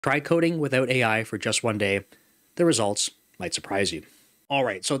Try coding without AI for just one day. The results might surprise you. All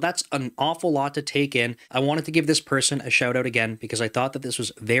right, so that's an awful lot to take in. I wanted to give this person a shout out again because I thought that this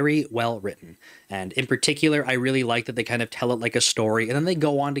was very well written. And in particular, I really like that they kind of tell it like a story, and then they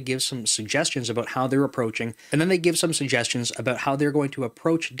go on to give some suggestions about how they're approaching, and then they give some suggestions about how they're going to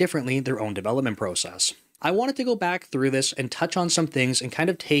approach differently their own development process. I wanted to go back through this and touch on some things and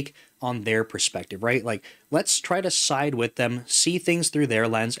kind of take on their perspective, right? Like, let's try to side with them, see things through their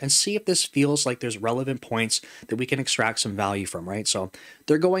lens, and see if this feels like there's relevant points that we can extract some value from, right? So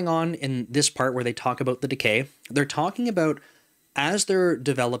they're going on in this part where they talk about the decay. They're talking about as they're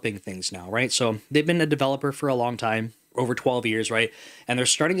developing things now, right? So they've been a developer for a long time, over 12 years, right? And they're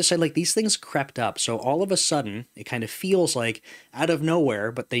starting to say, like, these things crept up. So all of a sudden, it kind of feels like out of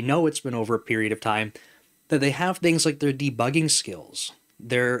nowhere, but they know it's been over a period of time, that they have things like their debugging skills.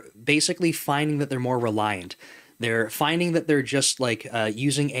 They're basically finding that they're more reliant. They're finding that they're just like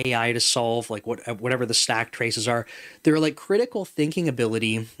using AI to solve like whatever the stack traces are. Their like critical thinking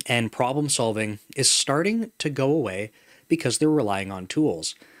ability and problem solving is starting to go away because they're relying on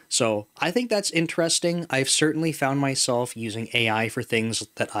tools. So I think that's interesting. I've certainly found myself using AI for things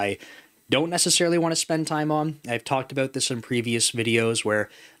that I don't necessarily want to spend time on. I've talked about this in previous videos where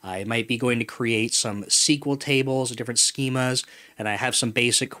I might be going to create some SQL tables, different schemas, and I have some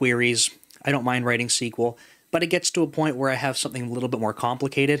basic queries. I don't mind writing SQL, but it gets to a point where I have something a little bit more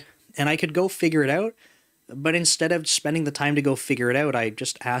complicated, and I could go figure it out, but instead of spending the time to go figure it out, I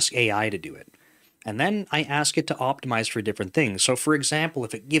just ask AI to do it. And then I ask it to optimize for different things. So for example,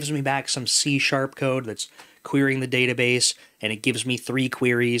 if it gives me back some C# code that's querying the database, and it gives me 3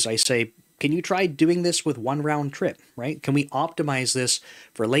 queries, I say, can you try doing this with 1 round trip, right? Can we optimize this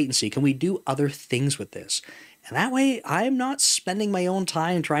for latency? Can we do other things with this? And that way, I'm not spending my own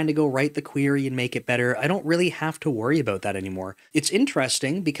time trying to go write the query and make it better. I don't really have to worry about that anymore. It's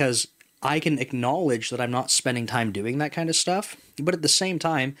interesting because I can acknowledge that I'm not spending time doing that kind of stuff, but at the same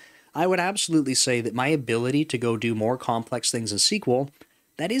time, I would absolutely say that my ability to go do more complex things in SQL,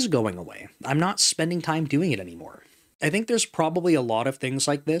 that is going away. I'm not spending time doing it anymore. I think there's probably a lot of things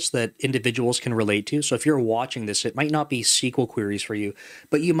like this that individuals can relate to. So if you're watching this, it might not be SQL queries for you,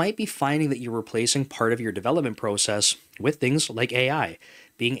 but you might be finding that you're replacing part of your development process with things like AI,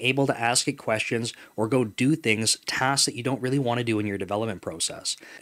 being able to ask it questions or go do things, tasks that you don't really want to do in your development process.